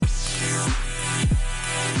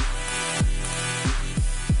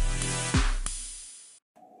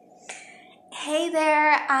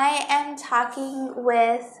talking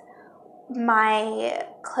with my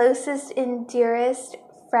closest and dearest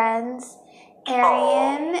friends,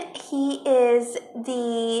 Arian. He is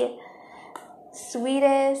the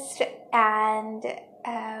sweetest and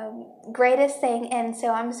greatest thing, and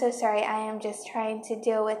so I'm so sorry. I am just trying to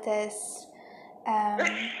deal with this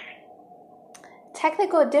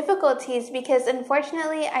technical difficulties because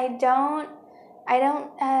unfortunately I don't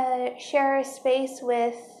share a space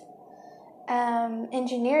with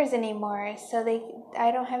engineers anymore, so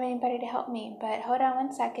I don't have anybody to help me. But hold on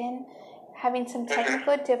one second, having some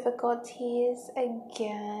technical difficulties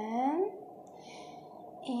again.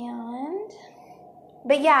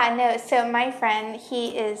 But yeah, no, so my friend,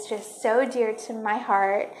 he is just so dear to my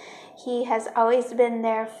heart. He has always been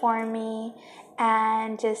there for me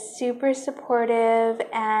and just super supportive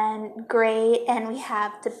and great, and we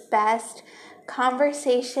have the best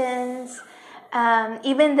conversations.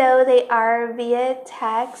 Even though they are via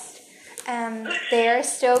text, they are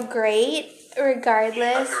still great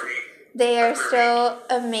regardless. They are still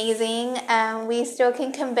amazing. We still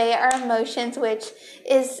can convey our emotions, which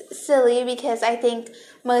is silly because I think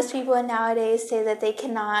most people nowadays say that they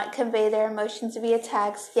cannot convey their emotions via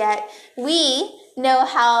text, yet we know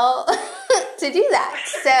how to do that.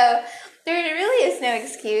 So there really is no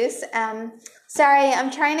excuse. Sorry, I'm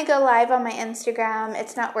trying to go live on my Instagram.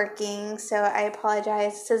 It's not working, so I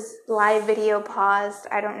apologize. It says live video paused.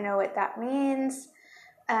 I don't know what that means.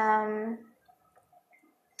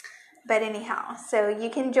 But anyhow, so you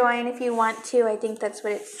can join if you want to. I think that's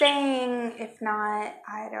what it's saying. If not,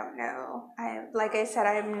 I don't know. Like I said,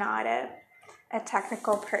 I'm not a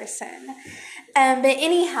technical person. But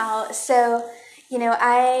anyhow, so, you know,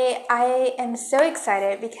 I am so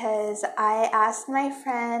excited because I asked my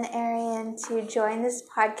friend Arian to join this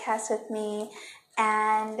podcast with me,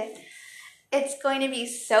 and it's going to be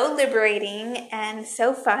so liberating and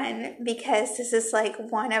so fun because this is like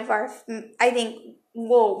one of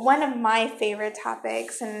my favorite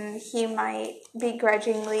topics, and he might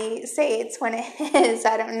begrudgingly say it's one of his.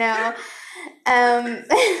 I don't know.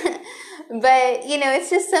 But, you know, it's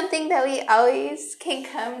just something that we always can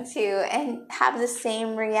come to and have the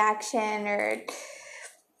same reaction or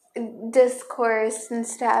discourse and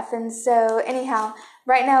stuff. And so anyhow,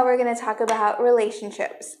 right now we're going to talk about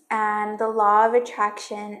relationships and the law of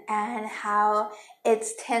attraction and how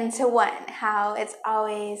it's 10 to 1, how it's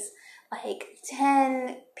always like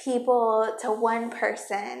 10 people to one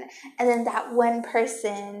person, and then that one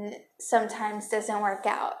person sometimes doesn't work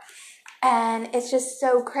out. And it's just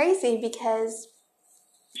so crazy because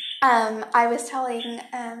I was telling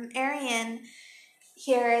Arian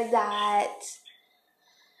here that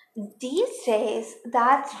these days,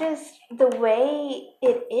 that's just the way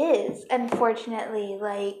it is, unfortunately.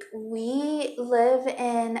 Like, we live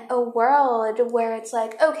in a world where it's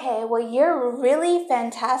like, okay, well, you're really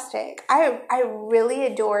fantastic. I really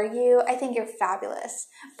adore you. I think you're fabulous.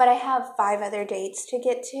 But I have 5 other dates to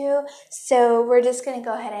get to. So we're just going to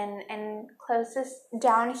go ahead and close this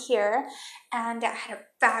down here. And I had a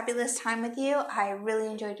fabulous time with you. I really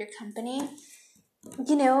enjoyed your company.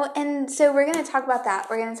 You know, and so we're going to talk about that.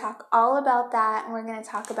 We're going to talk all about that, and we're going to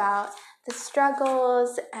talk about the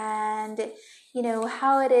struggles and, you know,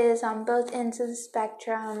 how it is on both ends of the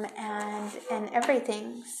spectrum and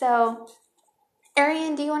everything. So,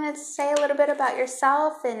 Arian, do you want to say a little bit about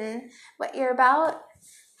yourself and what you're about?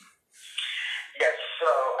 Yes, so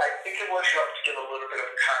I think it would help to give a little bit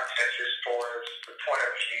of context as far as the point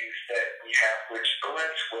of views that we have, which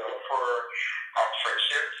blends well for our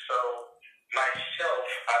friendship. So, myself,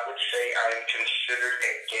 I would say I am considered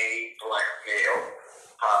a gay black male.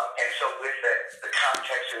 And so with that, the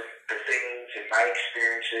context of the things and my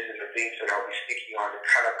experiences and the things that I'll be speaking on to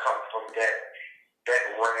kind of come from that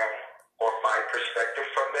realm or my perspective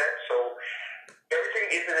from that. So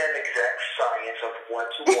everything isn't an exact science of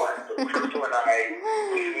 1-to-1, but Crystal and I,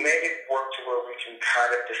 we've made it work to where we can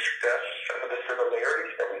kind of discuss some of the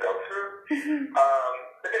similarities that we go through.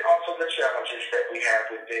 But then also the challenges that we have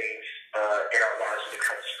with things in our lives when it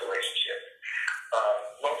comes to relationships.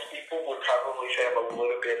 Most people would probably say I'm a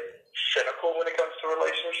little bit cynical when it comes to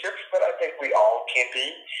relationships, but I think we all can be.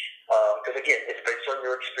 Because again, it's based on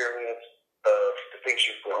your experience of the things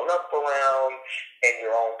you've grown up around and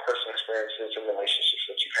your own personal experiences and relationships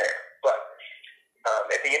that you've had. But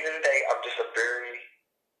at the end of the day, I'm just a very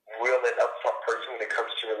real and upfront person when it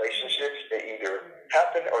comes to relationships. They either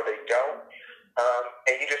happen or they don't.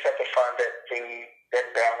 And you just have to find that thing,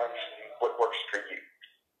 that balance, what works for you.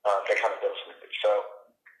 That kind of goes with it. So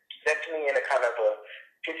that's me in a kind of a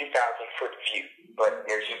 50,000-foot view. But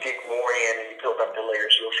as you dig more in and you build up the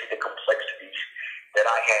layers, you'll see the complexities that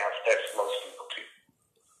I have, as most people do.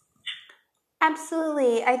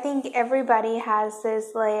 Absolutely. I think everybody has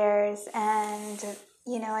those layers, and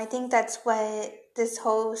I think that's what this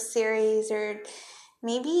whole series, or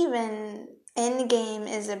maybe even Endgame,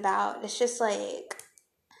 is about. It's just like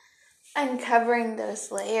uncovering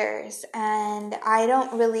those layers, and I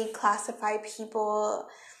don't really classify people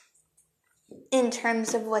in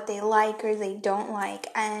terms of what they like or they don't like.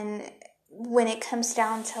 And when it comes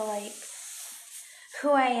down to like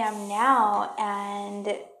who I am now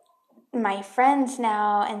and my friends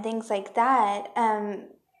now and things like that,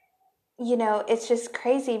 it's just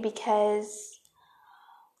crazy because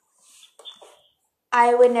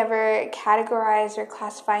I would never categorize or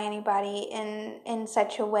classify anybody in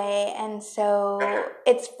such a way. And so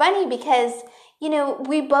it's funny because,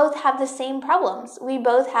 we both have the same problems. We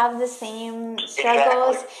both have the same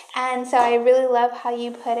struggles. Exactly. And so I really love how you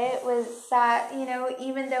put it, was that,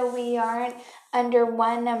 even though we aren't under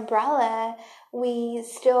one umbrella, we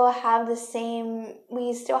still have the same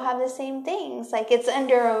things. Like, it's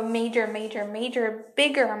under a major, major, major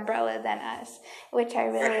bigger umbrella than us, which I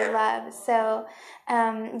really love. So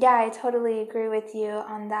yeah, I totally agree with you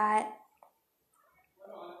on that.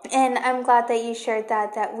 And I'm glad that you shared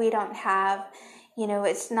that we don't have,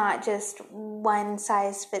 it's not just one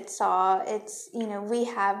size fits all. It's, we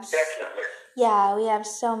have, Definitely. yeah, we have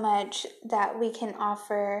so much that we can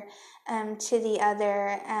offer to the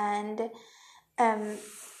other. And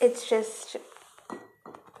it's just,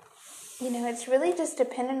 it's really just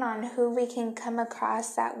dependent on who we can come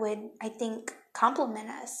across that would, I think, complement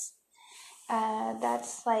us.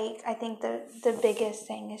 That's like, I think the biggest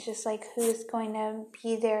thing is just like who's going to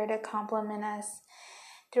be there to compliment us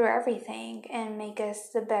through everything and make us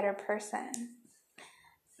the better person.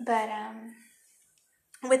 But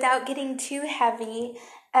without getting too heavy,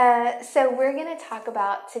 so we're going to talk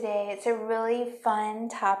about today, it's a really fun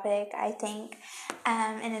topic, I think,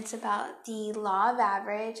 and it's about the law of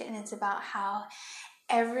average, and it's about how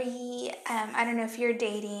every, I don't know if you're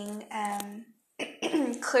dating,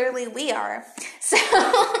 clearly we are. So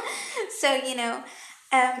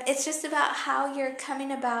it's just about how you're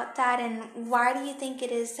coming about that, and why do you think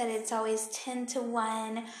it is that it's always 10 to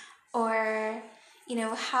 1, or,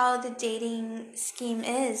 how the dating scheme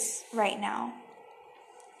is right now.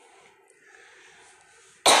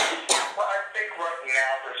 Well, I think right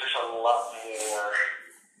now there's just a lot more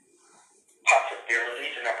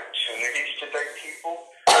possibilities and opportunities to date people.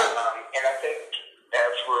 And I think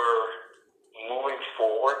as we're moving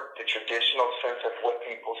forward, the traditional sense of what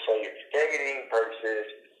people say is dating versus,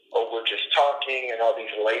 oh, we're just talking, and all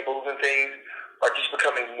these labels and things are just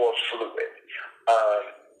becoming more fluid.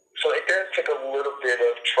 So it does take a little bit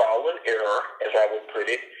of trial and error, as I would put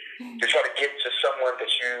it, to try to get to someone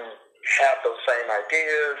that you have those same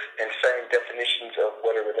ideas and same definitions of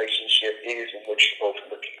what a relationship is and what you're both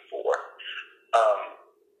looking for.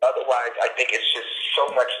 Otherwise, I think it's just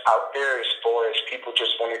so much out there as far as people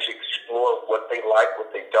just wanting to explore what they like,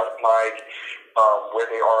 what they don't like, where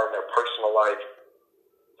they are in their personal life,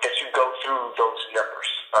 that you go through those numbers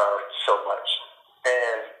so much.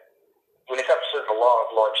 And when it comes to the law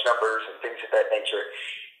of large numbers and things of that nature,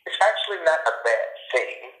 it's actually not a bad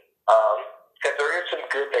thing. Because there is some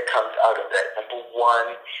good that comes out of that. Number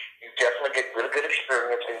one, you definitely get really good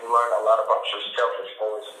experience and you learn a lot about yourself as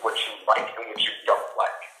far as what you like and what you don't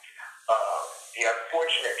like. The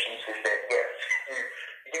unfortunate piece is that, yes,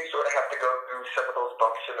 you do sort of have to go through some of those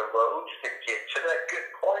bumps in the road to get to that good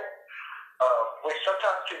point, which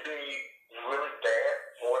sometimes can be really bad,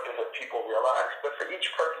 more than what people realize. But for each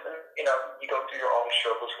person, you go through your own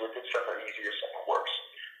struggles with it. Some are easier, some are worse.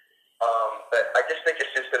 But I just think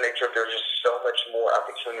it's just the nature of there's just so much more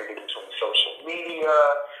opportunity between social media,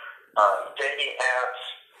 dating apps,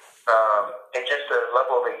 and just the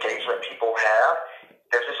level of engagement people have.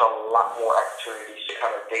 There's just a lot more opportunities to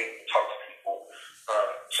kind of date and talk to people.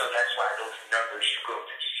 So that's why those numbers go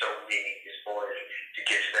to so many as far as to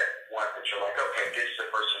get to that one that you're like, okay, this is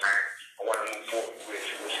the person I want to move forward with,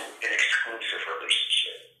 who's an exclusive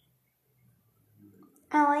relationship.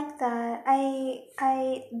 I like that.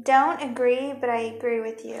 I don't agree, but I agree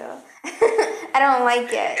with you. I don't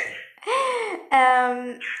like it.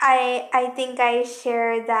 I think I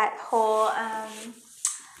share that whole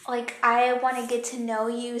like, I want to get to know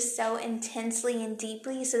you so intensely and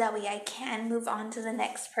deeply so that way I can move on to the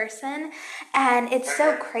next person. And it's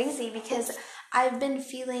so crazy because I've been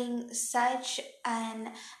feeling such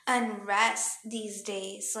an unrest these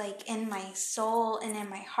days, like in my soul and in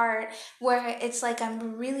my heart, where it's like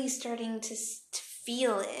I'm really starting to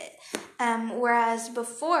feel it. Whereas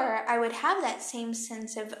before, I would have that same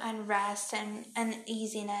sense of unrest and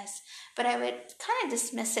uneasiness, but I would kind of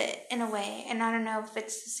dismiss it in a way. And I don't know if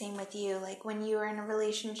it's the same with you. Like when you were in a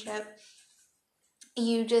relationship,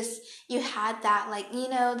 you had that, like,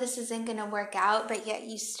 this isn't going to work out, but yet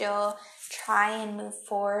you still try and move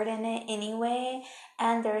forward in it anyway.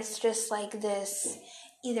 And there's just like this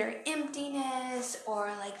either emptiness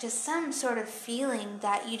or like just some sort of feeling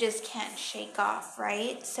that you just can't shake off,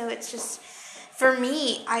 right? So it's just, for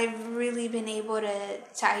me, I've really been able to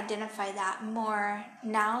identify that more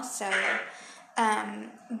now. So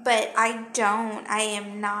but I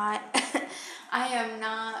am not I am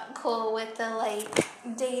not cool with the like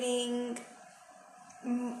dating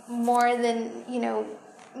more than,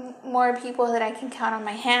 more people that I can count on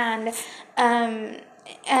my hand. And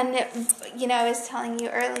I was telling you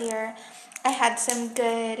earlier, I had some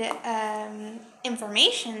good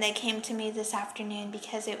information that came to me this afternoon,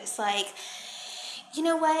 because it was like, you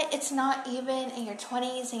know what? It's not even in your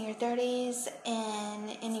 20s and your 30s and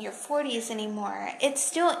in your 40s anymore. It's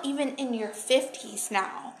still even in your 50s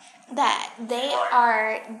now that they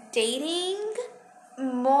are dating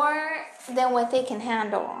more than what they can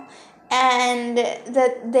handle. And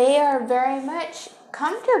that they are very much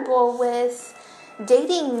comfortable with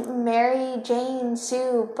dating Mary, Jane,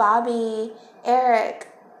 Sue, Bobby, Eric,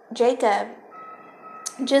 Jacob,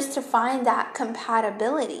 just to find that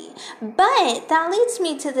compatibility. But that leads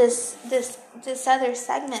me to this other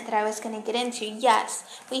segment that I was going to get into.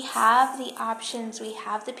 Yes, we have the options, we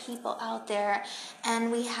have the people out there,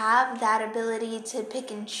 and we have that ability to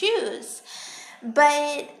pick and choose.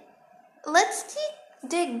 But let's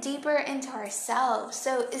dig deeper into ourselves.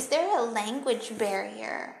 So is there a language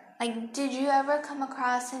barrier? Like, did you ever come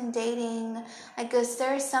across in dating, like, is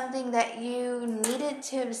there something that you needed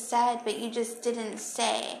to have said but you just didn't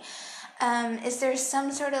say? Is there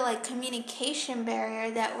some sort of like communication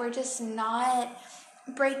barrier that we're just not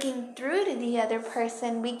breaking through to the other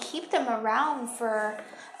person? We keep them around for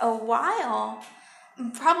a while,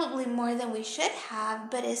 probably more than we should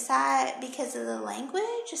have, but is that because of the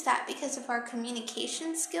language? Is that because of our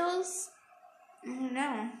communication skills? I don't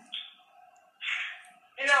know.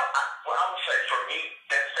 I would say for me,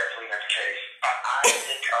 that's definitely not the case. I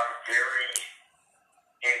think I'm very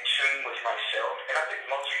in tune with myself, and I think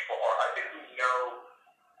most people are. I think we know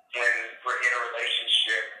when we're in a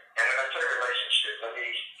relationship, and when I say relationship, let me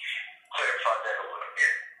clarify that a little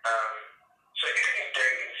bit. So you can be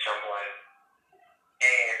dating someone,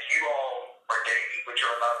 and you all are dating, but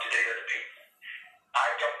you're allowed to date other people. I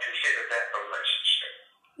don't consider that a relationship.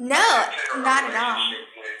 No, not at all.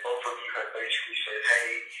 When both of you have basically said, hey,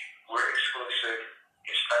 we're exclusive,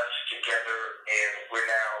 it's us together, and we're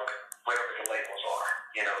now whatever the labels are,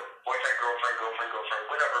 boyfriend, girlfriend,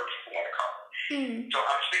 whatever people want to call it. So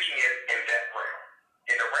I'm speaking in that realm.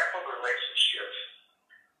 In the realm of relationships,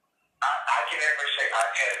 I can never say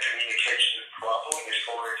I've had a communication problem as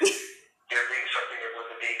far as there being something that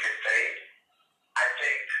wasn't being conveyed. I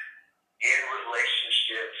think in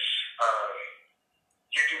relationships,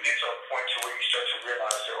 you do get to a point to where you start to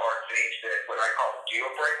realize there are things that what I call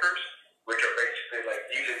deal breakers, which are basically like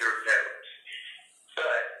these are your no's.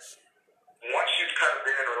 But once you've kind of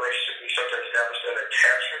been in a relationship and you start to establish that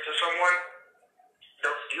attachment to someone,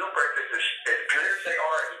 those deal breakers, as good as they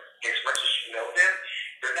are, as much as you know them,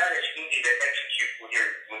 they're not as easy to execute when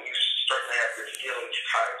you start to have your feelings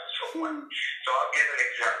tied to someone. So I'll give an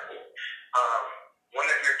example. One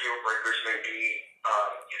of your deal breakers may be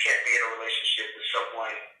you can't be in a relationship with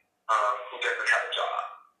someone who doesn't have a job.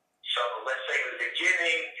 So let's say in the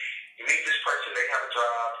beginning, you meet this person, they have a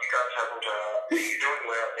job, you guys have a job, you're doing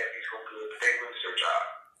well, everything's going good, but they lose their job.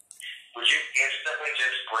 Would you instantly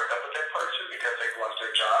just break up with that person because they've lost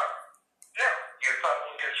their job? No. You'd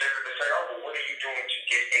probably consider to say, oh, well, what are you doing to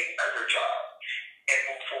get another job and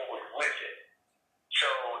move forward with it? So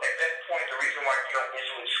at that point, the reason why you don't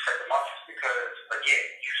instantly just cut them off is because, again,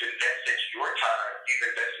 you've invested your time, you've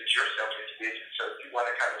invested yourself into business, so you want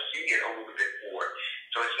to kind of see it a little bit more.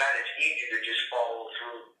 So it's not as easy to just follow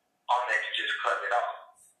through on that to just cut it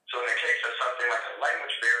off. So in the case of something like a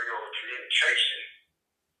language barrier or communication,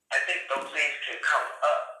 I think those things can come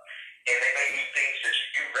up, and they may be things that you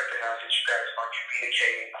do recognize that you guys aren't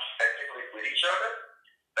communicating effectively with each other.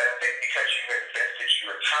 But I think because you invested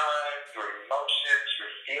your time, your emotions,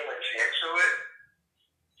 your feelings into it,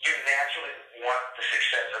 you naturally want the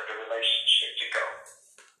success of the relationship to go.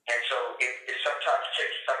 And so it sometimes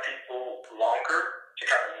takes some people longer to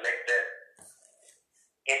kind of make that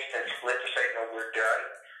instant flip to say, no, we're done.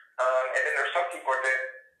 And then there's some people that,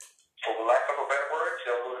 for the lack of a better word,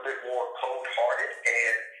 they're a little bit more cold-hearted,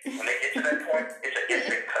 and When they get to that point, it's an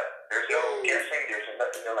instant cut. There's no guessing. There's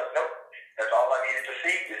nothing. They're like, nope. That's all I needed to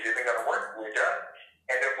see. This isn't going to work. We're done.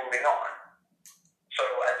 And they're moving on. So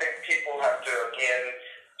I think people have to, again,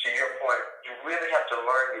 to your point, you really have to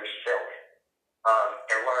learn yourself.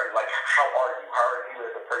 And learn, like, how are you? How are you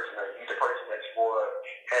as a person? Are you the person that's more,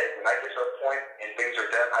 hey, when I get to a point and things are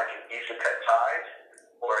done, I can easily cut ties?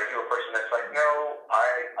 Or are you a person that's like, no,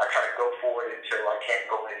 I kind of go forward until I can't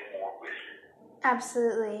go anymore with it?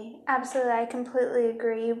 Absolutely. Absolutely. I completely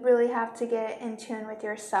agree. You really have to get in tune with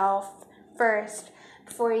yourself first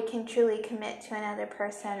before you can truly commit to another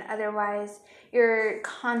person. Otherwise, you're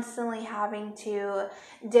constantly having to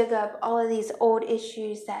dig up all of these old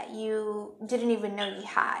issues that you didn't even know you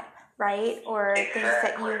had, right? Or things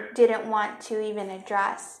that you didn't want to even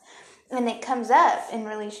address. And it comes up in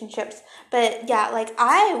relationships. But yeah, like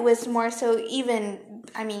I was more so even,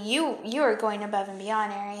 I mean, you were going above and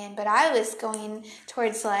beyond, Arian, but I was going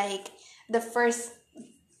towards like the first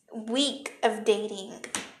week of dating.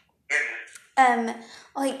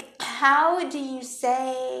 Like, how do you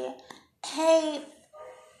say, hey,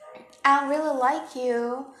 I really like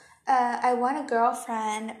you, I want a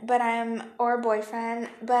girlfriend, or a boyfriend,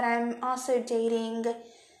 but I'm also dating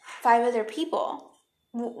 5 other people.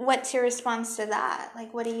 What's your response to that?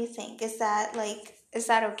 Like, what do you think? Is that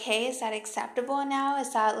okay? Is that acceptable now?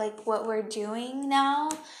 Is that like what we're doing now?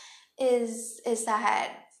 Is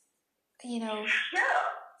that, Yeah.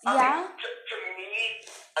 Yeah? I mean, to me,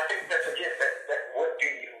 I think that's, again, that what do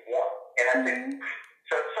you want? And I think,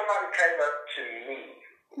 so if somebody came up to me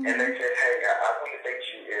and they said, hey, I want to date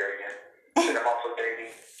you, Arian, and I'm also dating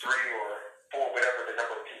 3 or 4, whatever the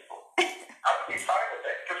number of people, I would be fine with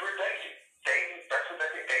that because we're dating. That's what I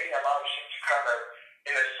think. Dating allows you to kind of,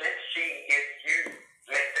 in a sense, see if you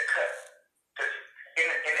make the cut. Because in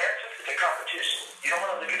essence, it's a competition. You don't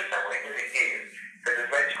want to look at it that way, but it is. Because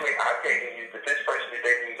it's basically, I'm dating you, but this person is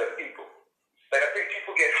dating these other people. But I think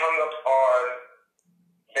people get hung up on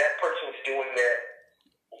that person's doing that.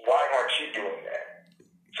 Why aren't you doing that?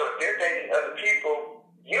 So if they're dating other people,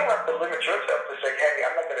 you don't have to limit yourself to say, hey,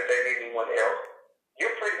 I'm not going to date anyone else.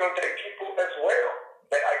 You're free to go date people as well.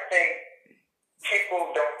 But I think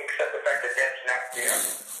people don't accept the fact that that's not them.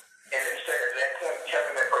 And instead of that point,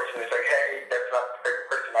 telling that person is like, hey, that's not the type of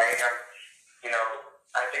person I am.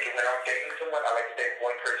 I think when I'm dating someone, I like to date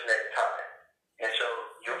one person at a time. And so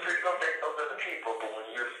you're free to go date those other people, but when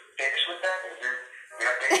you're finished with that, and you're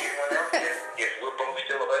not dating anyone else, then if we're both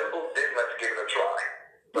still available, then let's give it a try.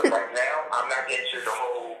 But right now, I'm not into the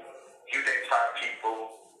whole, you date 5 people,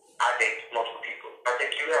 I date multiple people. I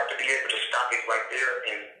think you have to be able to stop it right there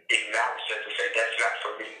and acknowledge that to say, that's not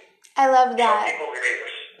for me. I love that. Some people it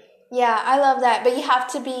is. Yeah, I love that. But you have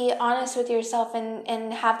to be honest with yourself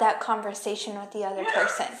and have that conversation with the other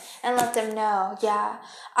person and let them know. Yeah.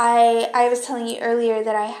 I was telling you earlier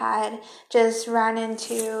that I had just run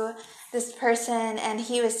into this person and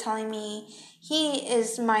he was telling me he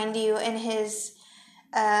is, mind you, in his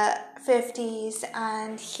 50s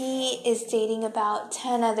and he is dating about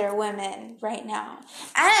 10 other women right now.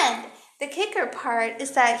 And the kicker part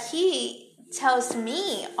is that he tells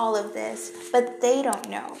me all of this, but they don't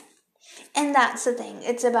know. And that's the thing.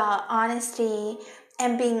 It's about honesty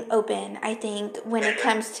and being open, I think, when it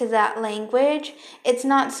comes to that language. It's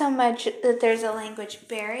not so much that there's a language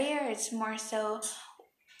barrier. It's more so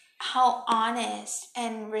how honest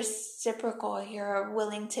and reciprocal you're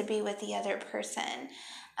willing to be with the other person.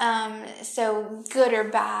 So good or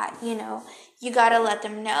bad, you got to let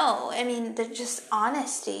them know. I mean, they're just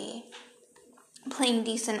honesty. Plain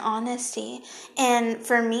decent honesty. And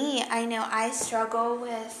for me, I know I struggle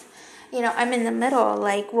with, I'm in the middle,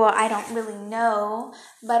 like, well, I don't really know,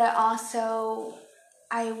 but I also,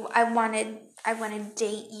 I want to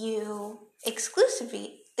date you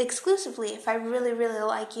exclusively. If I really, really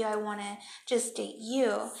like you, I want to just date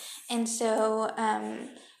you. And so,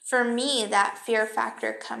 for me, that fear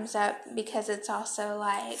factor comes up because it's also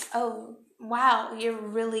like, oh, wow, you're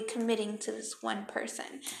really committing to this one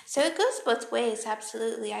person. So it goes both ways,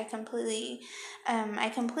 absolutely. I completely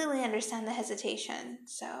understand the hesitation.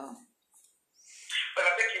 So. But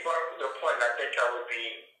I think you brought up a good point, and I think I would be,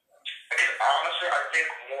 because honestly, I think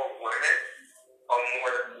more women are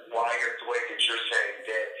more wired the way that you're saying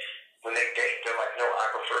that when they date, they're like, no, I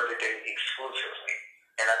prefer to date exclusively.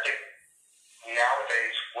 And I think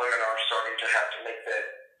nowadays women are starting to have to make that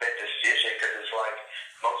decision because it's like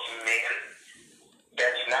most men,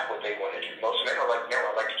 that's not what they want to do. Most men are like, no,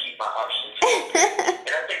 I like to keep my options open.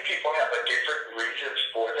 And I think people have a different reasons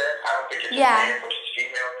for that. I don't think it's a man versus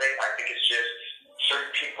female thing. I think it's just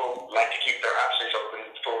certain people like to keep their options open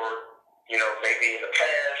for, maybe in the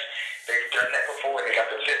past they've done that before and they got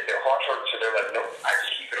the 50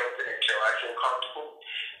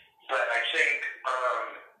 think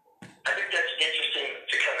I think that's interesting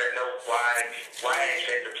to kind of know why is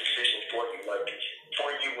that the decision for you? Like for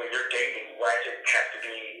you when you're dating, why does it have to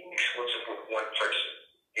be exclusive with one person?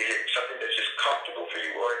 Is it something that's just comfortable for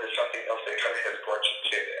you, or is it something else that kind of has brought you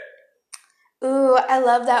to that? Ooh, I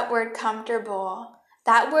love that word comfortable.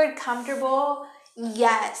 That word comfortable,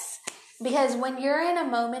 yes. Because when you're in a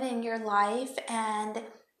moment in your life and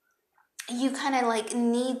you kind of like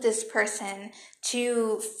need this person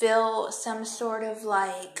to fill some sort of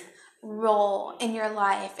like role in your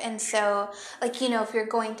life. And so like, if you're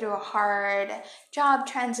going through a hard job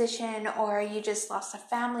transition or you just lost a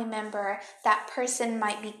family member, that person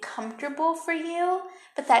might be comfortable for you,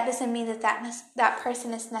 but that doesn't mean that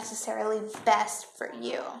person is necessarily best for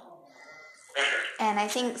you. And I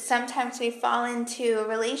think sometimes we fall into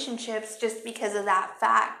relationships just because of that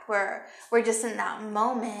fact where we're just in that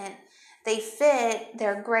moment. They fit,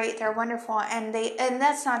 they're great, they're wonderful, and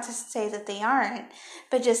that's not to say that they aren't,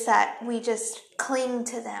 but just that we just cling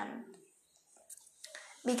to them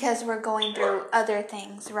because we're going through other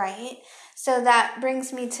things, right? So that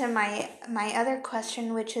brings me to my other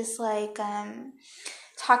question, which is like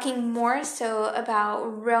talking more so about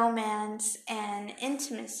romance and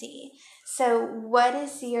intimacy. So what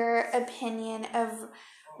is your opinion of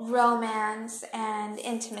romance and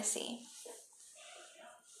intimacy?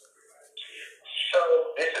 So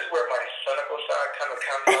this is where my cynical side kind of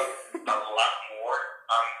comes up a lot more.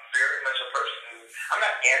 I'm very much a person who, I'm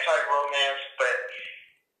not anti-romance, but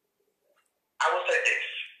I will say this.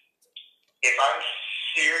 If I'm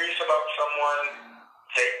serious about someone,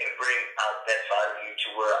 they can bring out that side of me to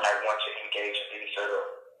where I want to engage in any sort of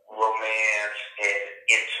romance and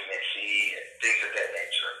intimacy and things of that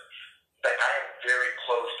nature. But I am very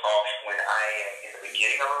closed off when I am in the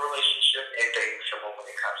beginning of a relationship and dating someone when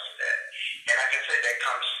it comes to that. And I can say that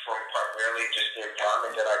comes from primarily just the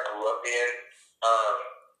environment that I grew up in.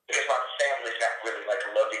 Because my family's not really like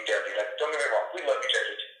lovey-dovey. Like, don't get me wrong, we love each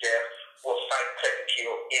other to death. We'll fight, cut, and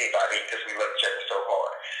kill anybody because we love each other so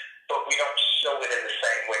hard. But we don't show it in the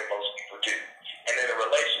same way most people do. And in a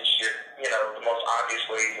relationship, the most obvious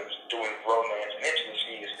ways of doing romance and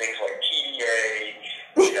intimacy is things like PDA,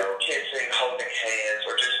 kissing, holding hands,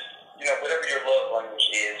 or just, whatever your love language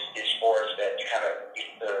is as far as that, you kind of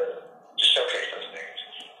just showcase those things.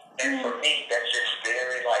 And for me, that's just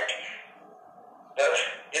very like,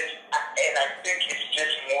 and I think it's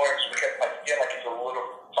just more because I feel like it's a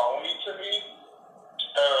little phony to me.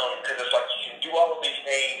 Because it's like you can do all of these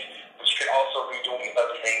things, but you can also be doing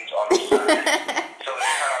other things on the side. So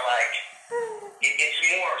it's kind of like, it's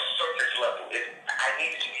more surface level. I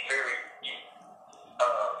need it to be very deep.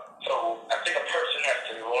 So I think a person has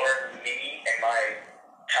to learn me and my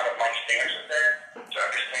stance with that to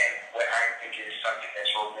understand what I think is something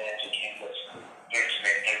that's romantic and what's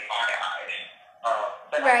intimate in my eyes.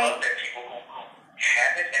 But I love that people who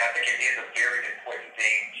have it, and I think it is a very important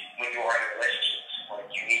thing when you are in a relationship.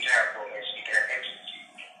 Like, you need to have romance, you need to have intimacy.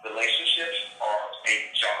 Relationships are a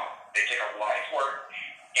job. They take a lot of work,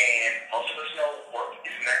 and most of us know work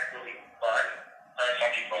is not really fun.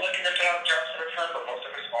 Some people are looking at jobs that are fun, but most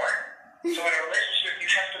of us aren't. So in a relationship, you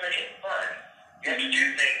have to make it fun. You have to do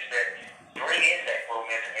things that bring in that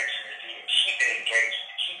romance and intimacy and keep it engaged,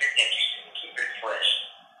 and keep it interesting, and keep it fresh.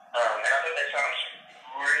 And I know that sounds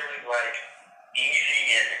really like easy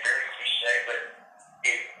and very cliche, but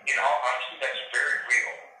in all honesty, that's very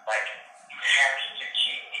real. Like, you have to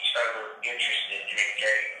keep each other interested and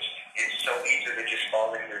engaged. It's so easy to just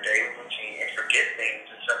fall in your daily routine and forget things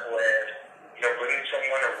as simple as, bringing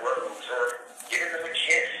someone a rose or giving them a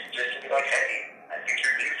kiss just to be like, hey, I think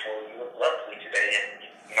you're beautiful, you look lovely today,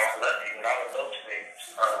 and I love you, and all of those things.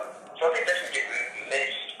 So I think that's getting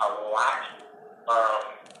missed a lot.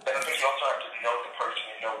 But I think you also have to know the person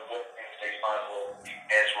and know what things they find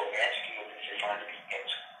as romantic and what things they find to be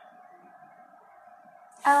intimate.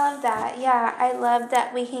 I love that. Yeah, I love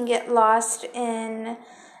that we can get lost in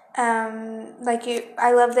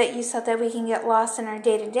I love that you said that we can get lost in our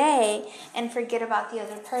day-to-day and forget about the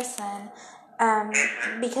other person,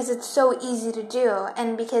 because it's so easy to do,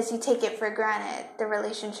 and because you take it for granted, the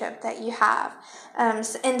relationship that you have,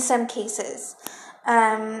 in some cases.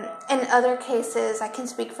 In other cases, I can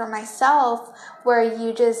speak for myself, where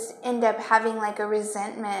you just end up having like a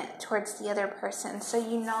resentment towards the other person. So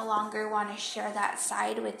you no longer want to share that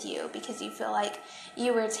side with you because you feel like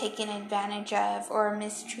you were taken advantage of or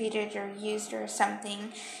mistreated or used or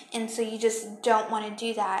something. And so you just don't want to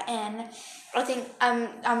do that. And I think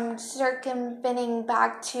I'm circumventing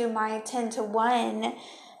back to my 10-to-1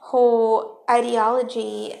 whole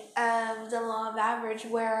ideology of the law of average,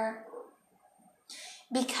 where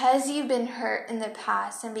because you've been hurt in the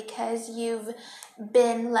past and because you've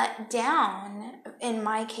been let down, in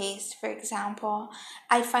my case, for example,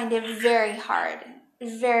 I find it very hard,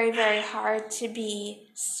 very, very hard to be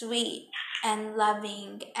sweet and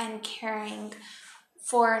loving and caring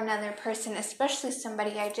for another person, especially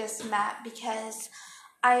somebody I just met, because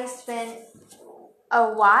I spent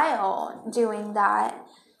a while doing that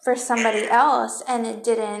for somebody else and it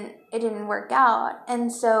didn't work out.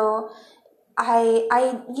 And so I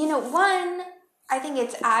think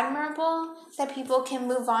it's admirable that people can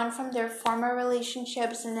move on from their former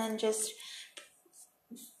relationships and then just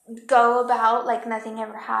go about like nothing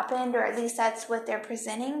ever happened, or at least that's what they're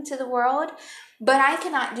presenting to the world. But I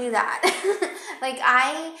cannot do that. Like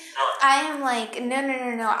I am like,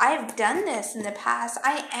 no. I've done this in the past.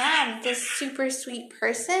 I am this super sweet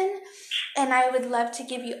person and I would love to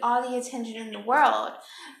give you all the attention in the world.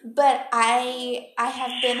 But I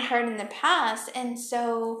have been hurt in the past, and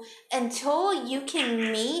so until you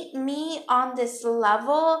can meet me on this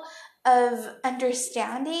level of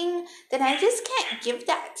understanding, then I just can't give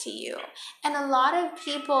that to you. And a lot of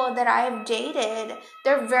people that I've dated,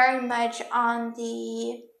 they're very much on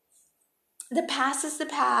the past is the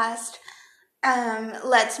past.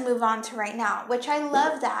 Let's move on to right now, which I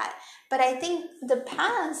love that. But I think the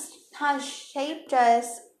past has shaped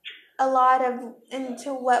us a lot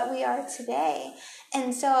into what we are today.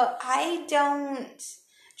 And so I don't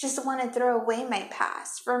just want to throw away my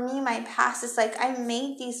past. For me, my past is like, I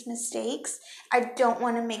made these mistakes. I don't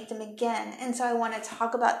want to make them again. And so I want to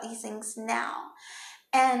talk about these things now.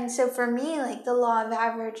 And so for me, like the law of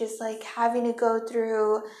average is like having to go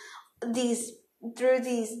through these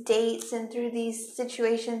dates and through these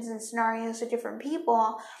situations and scenarios with different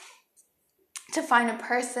people to find a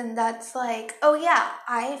person that's like, oh yeah,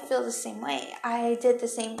 I feel the same way. I did the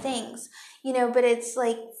same things, but it's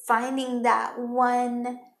like finding that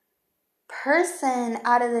one person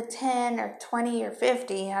out of the 10 or 20 or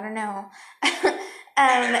 50, I don't know.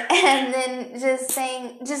 And then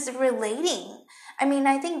just relating. I mean,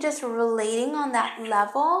 I think just relating on that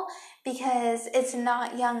level, because it's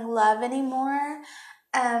not young love anymore,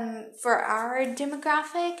 for our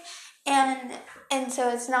demographic. And so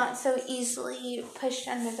it's not so easily pushed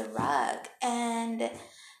under the rug. And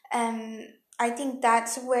I think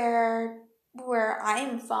that's where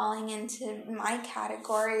I'm falling into my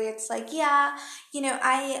category. It's like, yeah,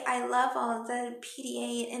 I love all the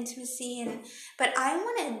PDA and intimacy, but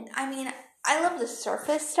I love the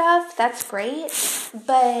surface stuff. That's great.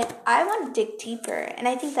 But I want to dig deeper. And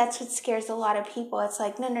I think that's what scares a lot of people. It's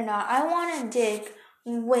like, no. I want to dig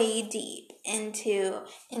way deep into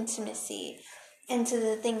intimacy, into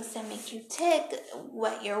the things that make you tick,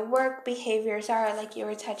 what your work behaviors are, like you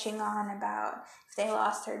were touching on about if they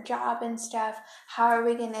lost their job and stuff. How are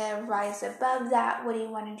we going to rise above that? What do you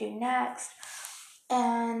want to do next?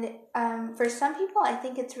 And for some people, I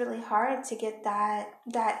think it's really hard to get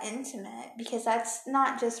that intimate, because that's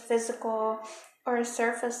not just physical or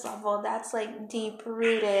surface level. That's like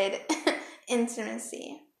deep-rooted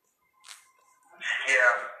intimacy.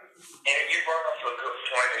 Yeah, and you brought up a good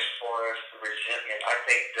point as far as the resentment. I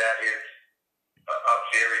think that is a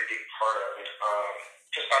very big part of it.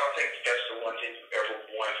 Because I don't think that's the one thing you ever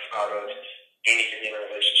want out of anything in a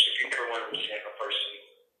relationship. You never want to resent a person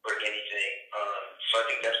or anything. So I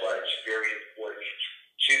think that's why it's very important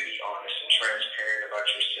to be honest and transparent about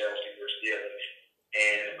yourself and your feelings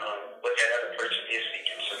and what that other person is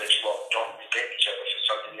thinking, so that you all don't resent each other for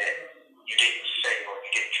something that you didn't say or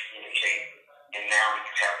you didn't communicate, and now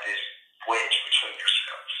you have this wedge between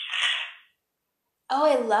yourselves. Oh,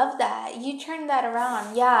 I love that. You turned that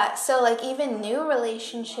around. Yeah. So like even new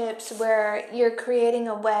relationships where you're creating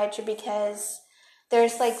a wedge because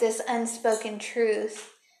there's like this unspoken truth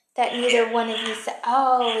that neither one of you said.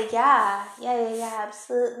 Oh, yeah,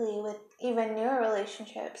 absolutely. With even newer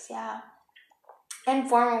relationships, yeah, and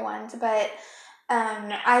former ones. But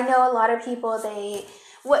I know a lot of people.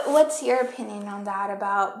 What's your opinion on that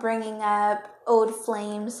about bringing up old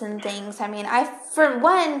flames and things? I mean,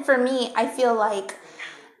 for me, I feel like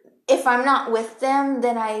if I'm not with them,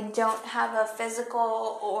 then I don't have a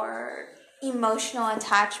physical or emotional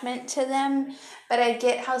attachment to them. But I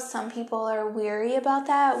get how some people are weary about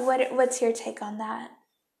that. What's your take on that?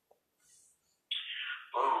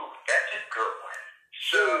 Ooh, that's a good one.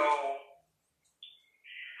 So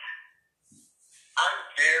I'm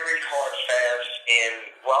very hard fast, and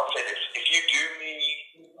I'll say this: if you do me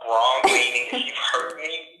wrong, meaning if you've hurt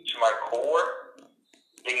me to my core,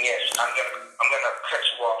 then yes, I'm gonna cut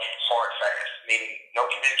you off hard fast. Meaning no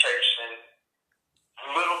communication,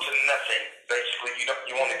 little to nothing. Basically,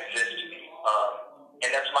 you won't exist to me,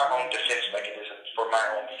 and that's my own defense mechanism for my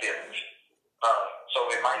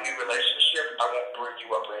new relationship, I won't bring you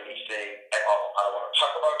up or anything at all. I don't want to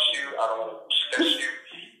talk about you. I don't want to discuss you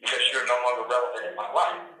because you're no longer relevant in my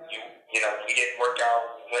life. We didn't work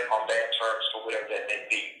out, went on bad terms for whatever that may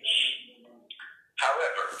be.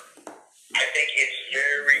 However, I think it's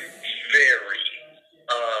very, very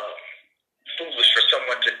foolish for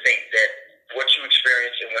someone to think that what you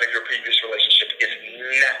experienced in one of your previous relationships is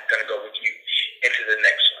not going to go with you into the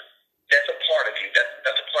next one. That's a part of you.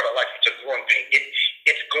 That's a part of life. It's a growing pain.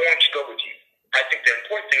 It's going to go with you. I think the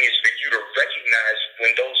important thing is for you to recognize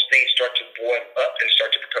when those things start to boil up and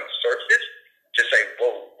start to become surface, to say,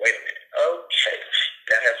 whoa, wait a minute. Okay,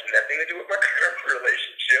 that has nothing to do with my current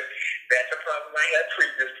relationship. That's a problem I had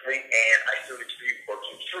previously, and I still need to be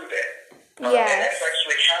working through that. Yes. And that's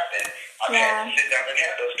actually happened. I've had to sit down and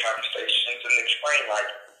have those conversations and explain, like,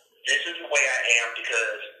 this is the way I am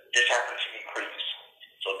because this happened to me previously.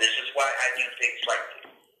 So this is why I do things like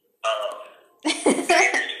this. I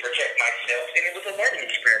used to protect myself, and it was a learning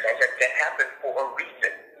experience. I was like, that happened for a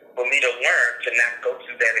reason, for me to learn to not go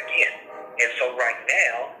through that again. And so right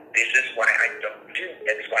now, this is why I don't do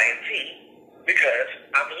X, Y, and Z, because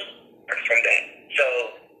I've learned from that. So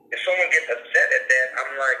if someone gets upset at that,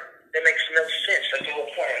 I'm like, that makes no sense. That's the whole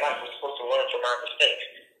point in life. We're supposed to learn from our mistakes.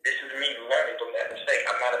 This is me learning from that mistake.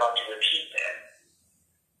 I'm not about to repeat that.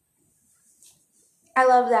 I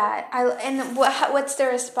love that. And what's the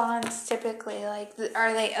response typically? Like,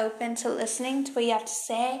 are they open to listening to what you have to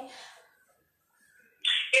say?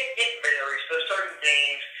 It varies. There's certain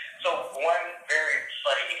things. So one very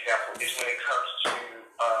funny example is when it comes to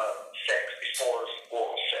sex, as far as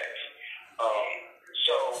oral sex.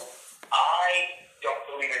 So I don't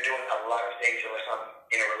believe in doing a lot of things unless I'm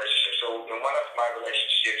in a relationship. So in one of my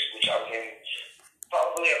relationships, which I was in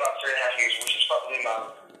probably about 3.5 years, which is probably my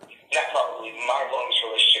longest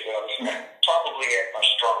relationship that I was probably at my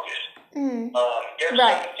strongest. There are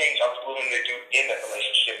certain things I was willing to do in that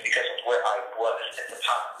relationship because of where I was at the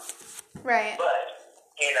time. Right. But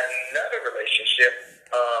in another relationship,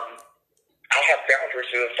 I have boundaries.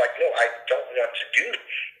 So it's like, no, I don't want to do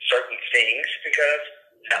certain things because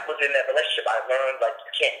that was in that relationship. I learned, like,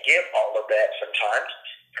 you can't give all of that sometimes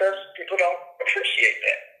because people don't appreciate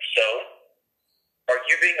that. So, are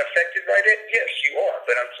you being affected by that? Yes, you are.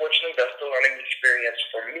 But unfortunately, that's the learning experience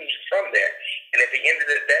for me from that. And at the end of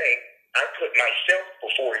the day, I put myself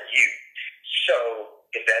before you. So,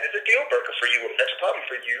 if that is a deal breaker for you, if that's a problem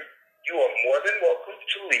for you, you are more than welcome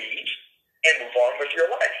to leave and move on with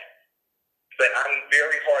your life. But I'm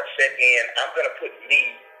very hard set in, I'm going to put me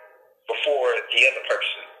before the other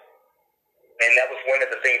person. And that was one of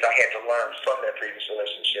the things I had to learn from that previous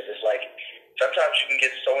relationship. It's like, sometimes you can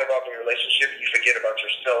get so involved in a relationship, you forget about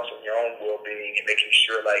yourself and your own well-being and making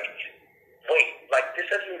sure, like, wait, like, this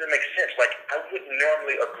doesn't even make sense. Like, I wouldn't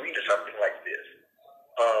normally agree to something like this.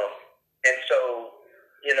 And so,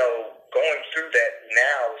 going through that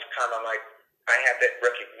now is kind of like, I have that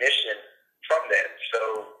recognition from that. So,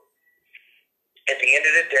 at the end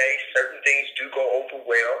of the day, certain things do go over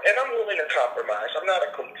well, and I'm willing to compromise. I'm not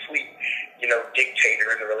a complete,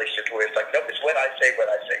 dictator in the relationship where it's like, nope, it's what I say.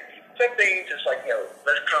 Some things, it's like,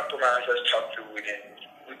 let's compromise, let's talk through it, and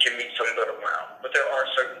we can meet some middle ground. But there are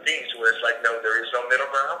certain things where it's like, no, there is no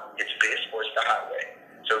middle ground. It's this or it's the highway.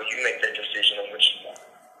 So you make that decision on which you want.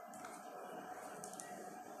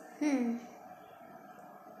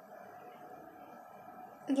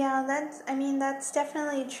 Yeah, that's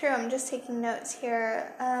definitely true. I'm just taking notes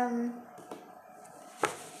here.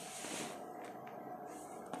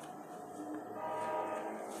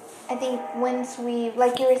 I think once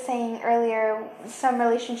like you were saying earlier, some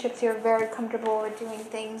relationships you're very comfortable with doing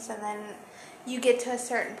things, and then you get to a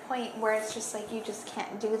certain point where it's just like you just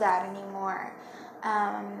can't do that anymore.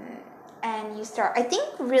 And you start, I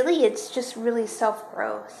think really it's just really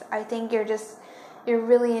self-growth. I think you're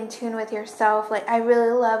really in tune with yourself. Like, I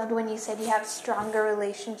really loved when you said you have stronger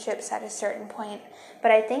relationships at a certain point,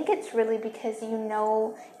 but I think it's really because you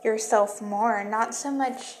know yourself more, not so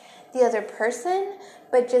much the other person,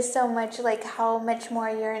 but just so much like how much more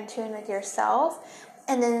you're in tune with yourself,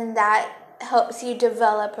 and then that helps you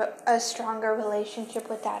develop a stronger relationship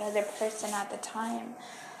with that other person at the time.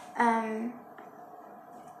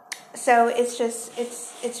 So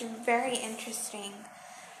it's very interesting.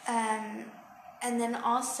 And then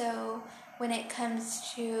also when it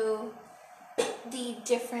comes to the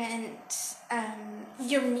different,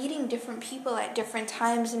 you're meeting different people at different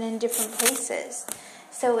times and in different places.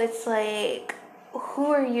 So it's like, who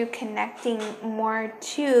are you connecting more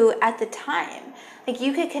to at the time? Like,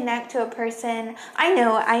 you could connect to a person. I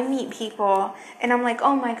know I meet people and I'm like,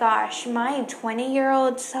 oh my gosh, my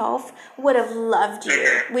 20-year-old self would have loved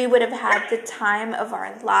you. We would have had the time of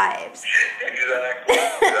our lives. Exactly.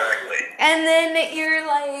 And then you're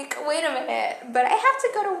like, wait a minute, but I have to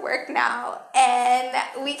go to work now,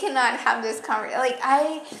 and we cannot have this conversation. Like,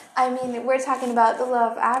 I mean, we're talking about the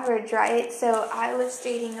law of average, right? So I was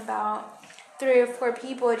dating about 3 or 4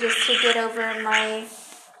 people just to get over my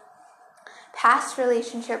past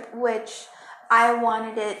relationship, which I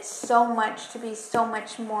wanted it so much to be so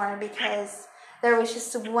much more, because there was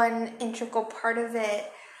just one integral part of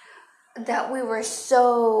it that we were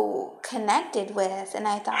so connected with. And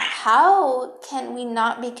I thought, how can we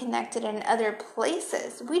not be connected in other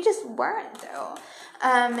places? We just weren't, though.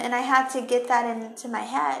 And I had to get that into my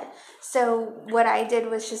head. So what I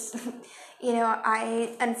did was just,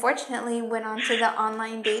 I unfortunately went on to the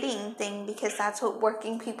online dating thing, because that's what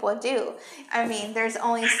working people do. I mean, there's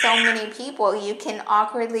only so many people you can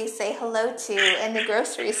awkwardly say hello to in the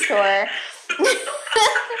grocery store.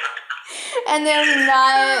 And they're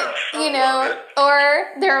not,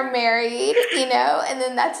 or they're married, and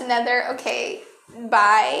then that's another, okay,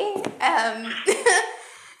 bye.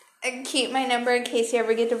 Keep my number in case you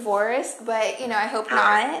ever get divorced, but, I hope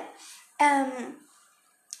not.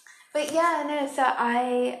 But yeah, no, so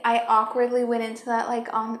I awkwardly went into that,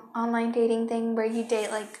 like, online dating thing where you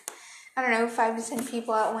date, like, I don't know, 5 to 10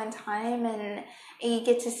 people at one time, and you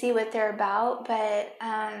get to see what they're about, but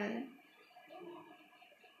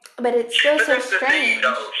it's still so strange. Thing,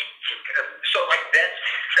 though. So, like,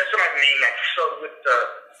 that's what I mean. Like, so with the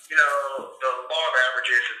law of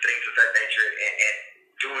averages and things of that nature, and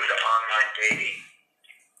doing the online dating,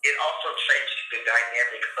 it also changes the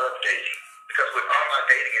dynamic of dating. Because with online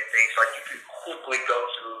dating and things, like, you can quickly go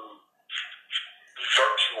through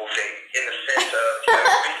virtual dating in the sense of you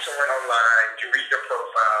meet someone online, you read their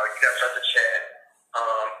profile, you guys start to chat,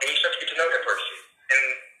 and you start to get to know that person. And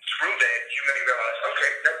through that, you may realize,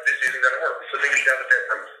 okay, no, this isn't going to work. So then you got with that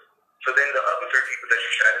person. So then the other 3 people that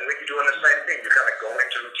you're chatting with, you're doing the same thing. You're kind of going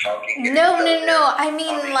through talking. No. I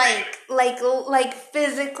mean, like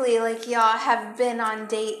physically, like, y'all have been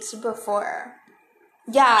on dates before.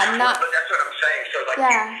 Yeah, not. But that's what I'm saying. So, like,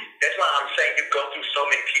 that's why I'm saying you go through so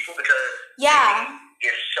many people, because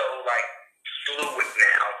it's so, like, fluid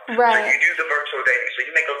now. Right. So you do the virtual dating. So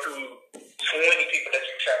you may go through 20 people that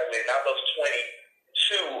you chatted with. Now those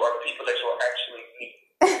 22 are the people that you'll actually meet.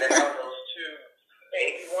 And then out of those 2,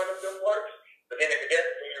 maybe one of them works. But then if it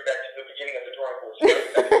doesn't, then you're back to the beginning of the drawing board. So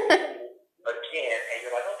again, and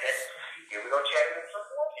you're like, okay, here we go chatting with some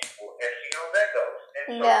more people and see how that goes. And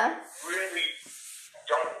so you really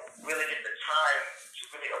don't really get the time to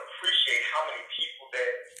really appreciate how many people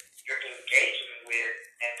that you're engaging with,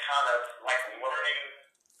 and kind of like learning,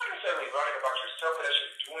 not necessarily learning about yourself, but as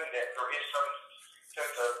you're doing that, there is some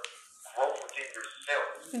sense of growth within yourself.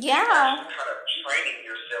 Yeah. You're kind of training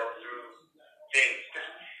yourself through things.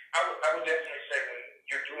 I would definitely say when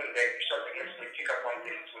you're doing that, you start to instantly pick up on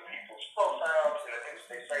things with people's profiles and the things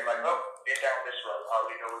they say, like, oh, been down this road, I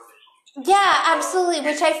already know what this is. Yeah, absolutely,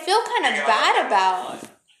 which I feel kind of bad about,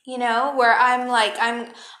 where I'm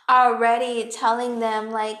already telling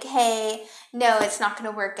them, like, hey, no, it's not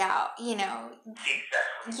going to work out,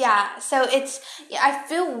 Exactly. Yeah, so I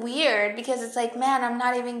feel weird, because it's like, man, I'm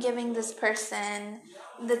not even giving this person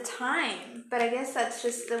the time, but I guess that's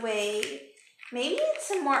just the way. Maybe it's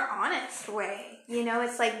a more honest way,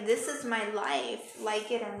 it's like, this is my life, like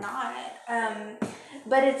it or not.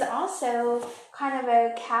 But it's also kind of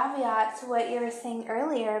a caveat to what you were saying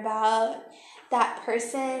earlier about that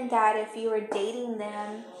person that if you were dating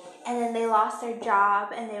them and then they lost their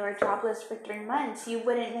job and they were jobless for 3 months, you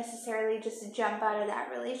wouldn't necessarily just jump out of that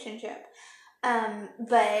relationship.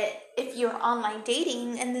 But if you're online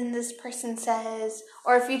dating and then this person says,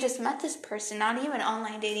 or if you just met this person, not even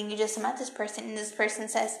online dating, you just met this person and this person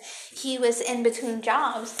says he was in between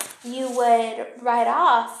jobs, you would write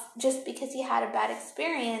off, just because you had a bad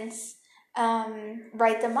experience,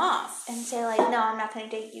 write them off and say, like, no, I'm not going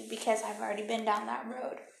to date you because I've already been down that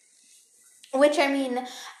road. Which, I mean,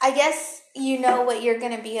 I guess you know what you're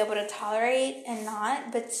going to be able to tolerate and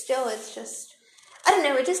not, but still, it's just, I don't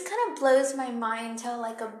know, it just kind of blows my mind to,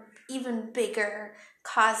 like, a even bigger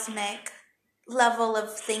cosmic level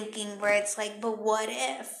of thinking where it's like, but what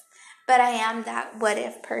if? But I am that what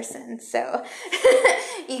if person, so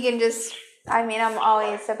you can just, I mean, I'm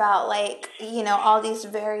always about, like, all these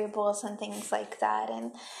variables and things like that.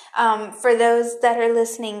 And for those that are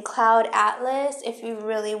listening, Cloud Atlas, if you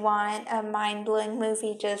really want a mind-blowing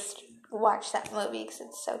movie, just watch that movie because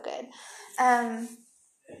it's so good.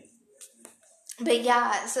 But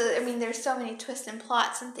yeah, so I mean, there's so many twists and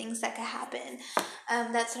plots and things that could happen.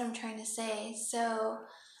 That's what I'm trying to say. So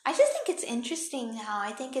I just think it's interesting now.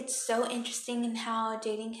 I think it's so interesting in how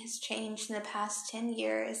dating has changed in the past 10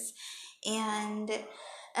 years. And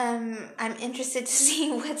I'm interested to see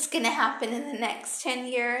what's going to happen in the next 10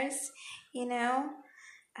 years, you know?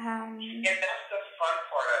 And that's the fun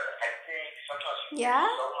part of it. I think sometimes people Yeah?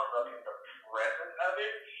 get so hung up in the present of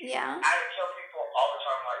it. Yeah. I tell people all the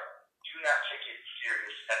time, like, do not take it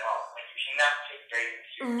serious at all. Like, you cannot take dating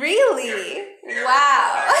serious. Really?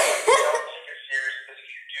 Wow. Don't take it serious, because if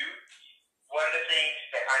you do, one of the things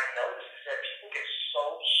that I notice is that people get so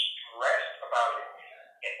stressed about it,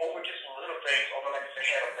 and over just little things, over like if they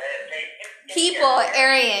had a bad day. People,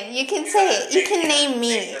 Arian, you can say it. You can name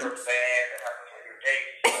me. That are bad that happen on your day.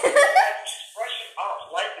 Just brush it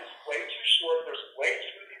off. Life is way too short. There's way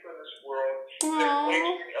too many people in this world. There's way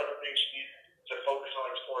too many other things you need to focus on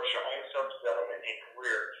as far as your own self-development and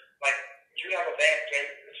career. Like, you have a bad day,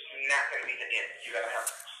 it's not going to be the end. You got to have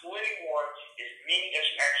plenty more, as many as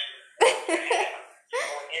you actually have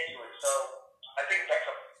going into it. So I think that's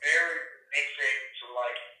a very big thing to,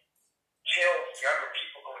 like, tell younger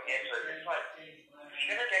people going into it. It's like, if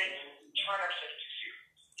you're going to date, try not to take it too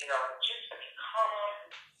serious. You know, just be calm,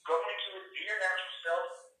 go into it, be your natural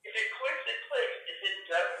self. If it clicks, it clicks. If it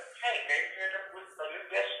doesn't, hey, maybe you end up with a new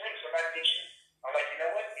best friend, somebody that you are like, you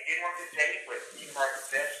know what, you didn't want to date, but you are the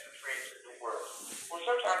best friends in the world. Well,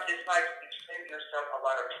 sometimes it's like it's saving yourself a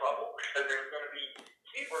lot of trouble, because there's going to be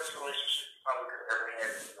the worst relationship you probably could ever have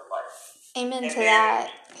in your life. Amen to that.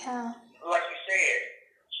 Yeah. Like you said,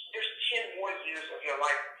 there's 10 more years of your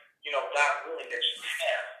life, you know, God willing, that you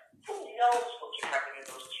have. Who knows what can happen in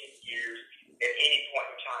those 10 years at any point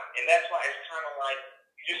in time? And that's why it's kind of like,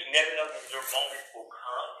 you just never know when your moment will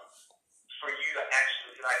come for you to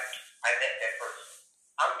actually, like, I met that person.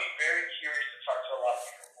 I would be very curious to talk to a lot of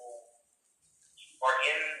people who are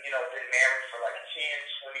in, you know, been married for like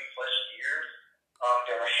 10, 20 plus years,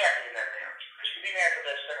 that are happy in that marriage. Because you can be married for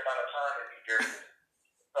that certain amount of time and be very good.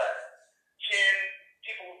 But 10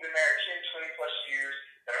 people who've been married 10, 20 plus years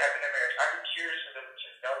that are happy in their marriage, I'd be curious for them to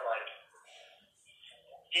know, like,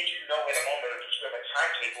 did you know in a moment, or did you have a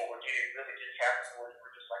timetable, or did it really just happen where you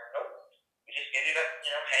were just like, nope, we just ended up,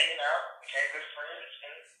 you know, hanging out, became good friends,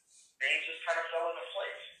 and things just kind of fell into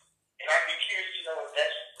place. And I'd be curious to know if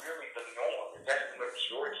that's really the norm, if that's the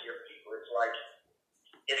majority of people. It's like,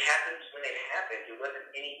 it happens when it happened. It wasn't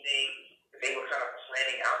anything that they were kind of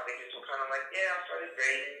planning out. They just were kind of like, yeah, I started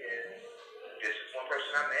dating, and this is one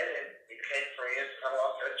person I met, and we became friends, kind of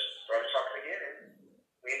lost touch, started talking again, and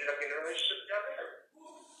we ended up in a relationship down there.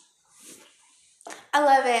 I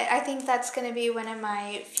love it. I think that's going to be one of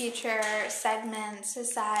my future segments,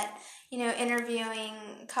 is that, you know, interviewing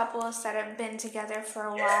couples that have been together for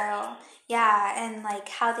a while. Yeah, and like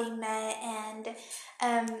how they met, and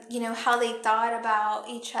you know, how they thought about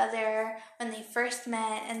each other when they first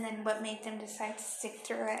met, and then what made them decide to stick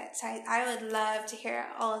through it. So I would love to hear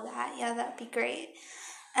all of that. Yeah, that'd be great.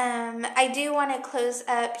 I do want to close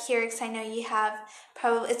up here because I know you have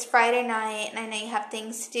it's Friday night, and I know you have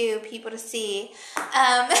things to do, people to see. So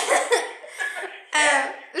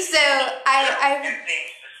I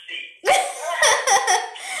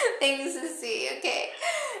things to see. Okay.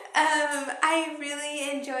 I really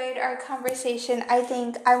enjoyed our conversation. I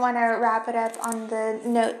think I want to wrap it up on the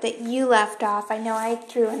note that you left off. I know I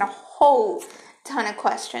threw in a whole ton of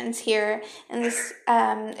questions here, and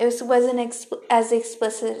this wasn't as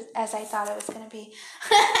explicit as I thought it was going to be.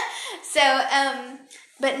 So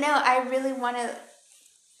but no, I really want to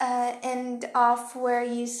end off where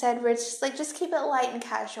you said, Rich, just keep it light and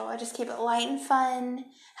casual. Just keep it light and fun.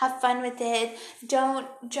 Have fun with it. Don't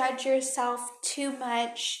judge yourself too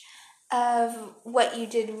much of what you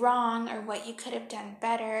did wrong or what you could have done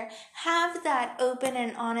better. Have that open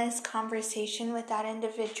and honest conversation with that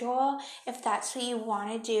individual if that's what you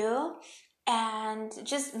want to do. And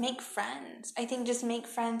just make friends. I think just make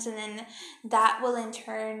friends, and then that will in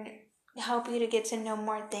turn help you to get to know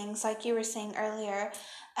more things, like you were saying earlier,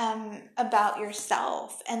 about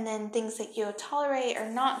yourself, and then things that you'll tolerate or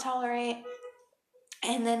not tolerate,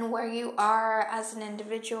 and then where you are as an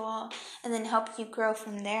individual, and then help you grow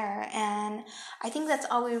from there. And I think that's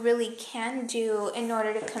all we really can do in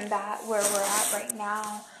order to combat where we're at right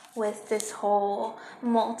now with this whole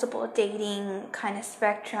multiple dating kind of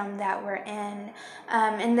spectrum that we're in.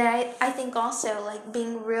 And then I think also, like,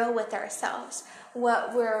 being real with ourselves,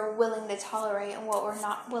 what we're willing to tolerate and what we're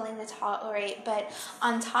not willing to tolerate. But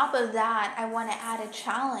on top of that, I want to add a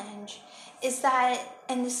challenge, is that,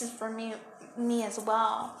 and this is for me me as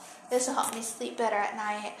well. This will help me sleep better at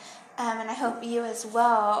night, and I hope you as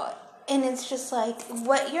well. And it's just like,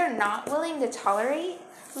 what you're not willing to tolerate,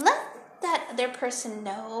 let that other person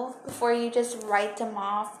know before you just write them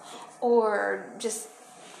off, or just,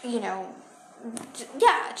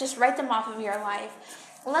 just write them off of your life.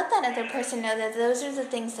 Let that other person know that those are the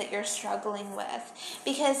things that you're struggling with,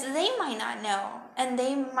 because they might not know, and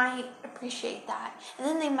they might appreciate that, and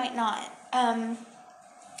then they might not.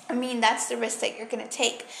 That's the risk that you're going to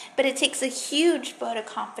take, but it takes a huge vote of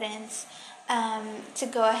confidence to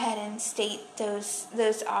go ahead and state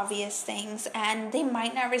those obvious things, and they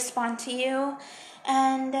might not respond to you,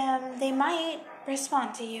 and they might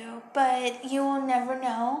respond to you, but you will never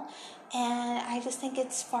know. And I just think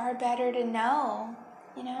it's far better to know.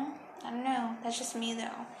 I don't know. That's just me,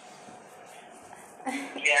 though.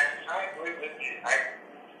 Yeah, I agree with you.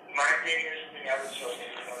 My biggest thing I would tell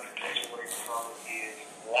anyone to take away from is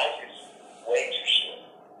life is way too short.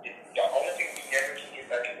 The only thing we never can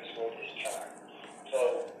get back in this world is time.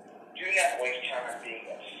 So do not waste time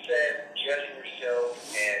being upset, judging yourself,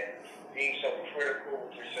 and being so critical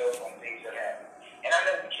with yourself on things that happen. And I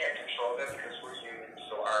know we can't control them because we're human,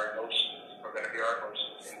 so our emotions are going to be our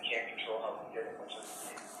emotions, and we can't control how we feel about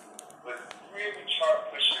certain things. But really try to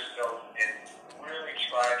push yourself and really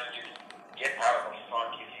try to just get out of a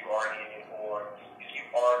funk if you are in it, or if you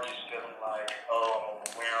are just feeling like, oh, I'm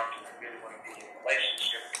overwhelmed and I really want to be in a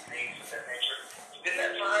relationship and things of that nature. Spend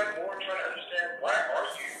that time more trying to understand, why are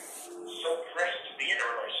you so pressed to be in a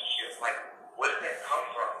relationship? Like, where did that come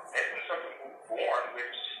from? That's when something we're born with,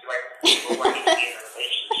 just like, well, I need to be in a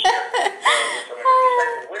relationship. It's like,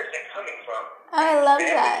 well, where's that coming from? Oh, I love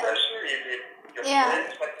family that. pressure? Is it your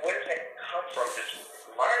friends? Like, where does that come from? Just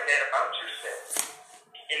learn that about yourself.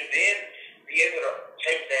 And then be able to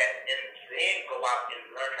take that and then go out and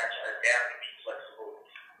learn how to adapt and be flexible.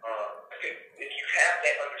 If you have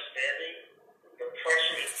that understanding, the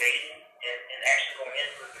pressure is dating and actually going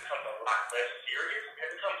into it becomes a lot less serious, and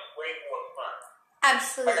it becomes way more fun.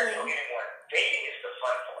 Absolutely. Like I tell anyone, dating is the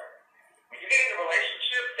fun part. When you get in a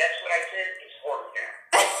relationship, that's what I said, it's work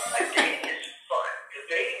now. Like, dating is fun. Because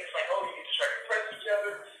dating is like, oh, you get to try to impress each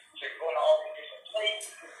other, so you're going to all these different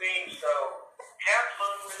places and things, so have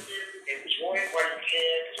fun with it, enjoy it while you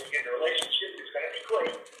can, because when you get in a relationship, it's going to be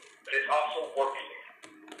great, but it's also working.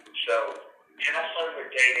 So, have fun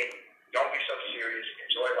with dating, don't be so serious,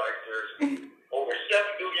 enjoy life. There's over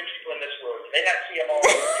 7 billion people in this world. You may not see them all,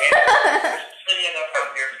 there's plenty enough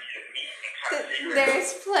out there for you to meet and kind of figure it out.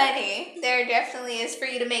 There's plenty. There definitely is for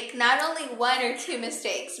you to make not only 1 or 2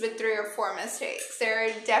 mistakes, but 3 or 4 mistakes. There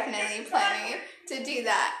are definitely plenty to do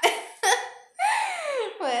that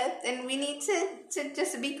with, and we need to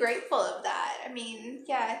just be grateful of that.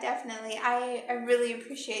 Yeah, definitely. I really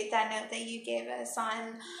appreciate that note that you gave us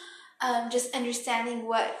on just understanding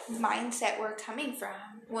what mindset we're coming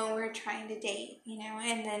from when we're trying to date,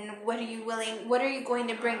 and then what are you going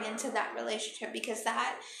to bring into that relationship, because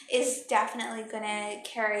that is definitely going to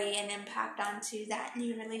carry an impact onto that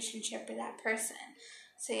new relationship or that person.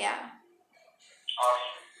 So yeah.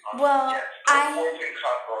 Awesome. Well, your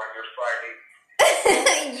Friday.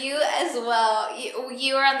 You as well.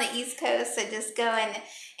 You are on the East Coast, so just go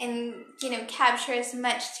and capture as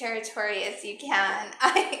much territory as you can.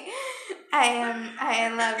 I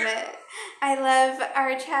love it. I love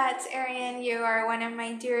our chats, Arian. You are one of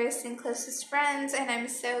my dearest and closest friends, and I'm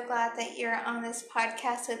so glad that you're on this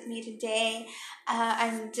podcast with me today.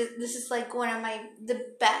 This is like one of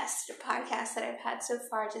the best podcasts that I've had so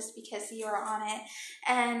far, just because you are on it,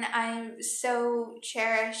 and I so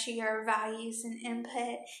cherish your values and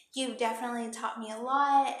input. You've definitely taught me a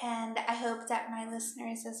lot, and I hope that my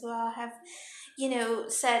listeners as well have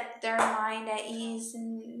set their mind at ease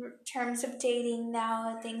in terms of dating.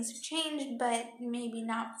 Now things have changed, but maybe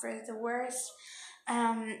not for the worst.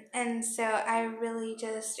 And so I really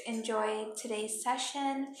just enjoyed today's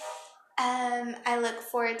session. I look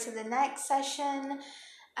forward to the next session.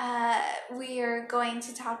 We are going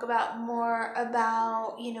to talk about more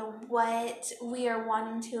about, what we are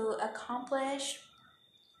wanting to accomplish,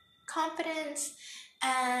 confidence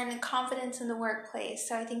in the workplace.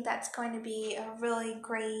 So I think that's going to be a really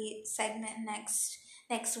great segment next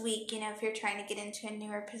week. If you're trying to get into a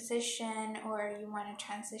newer position or you want to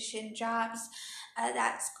transition jobs,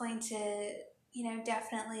 that's going to,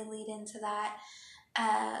 definitely lead into that.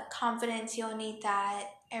 Confidence, you'll need that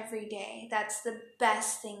every day. That's the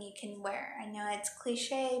best thing you can wear. I know it's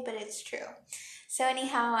cliche, but it's true. So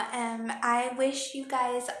anyhow, I wish you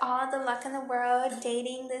guys all the luck in the world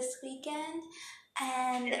dating this weekend.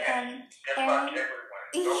 And good luck, everyone.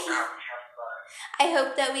 Go out and have fun. I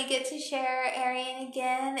hope that we get to share Arian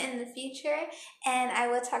again in the future, and I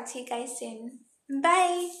will talk to you guys soon.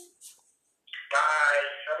 Bye. Bye.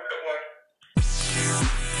 Have a good one.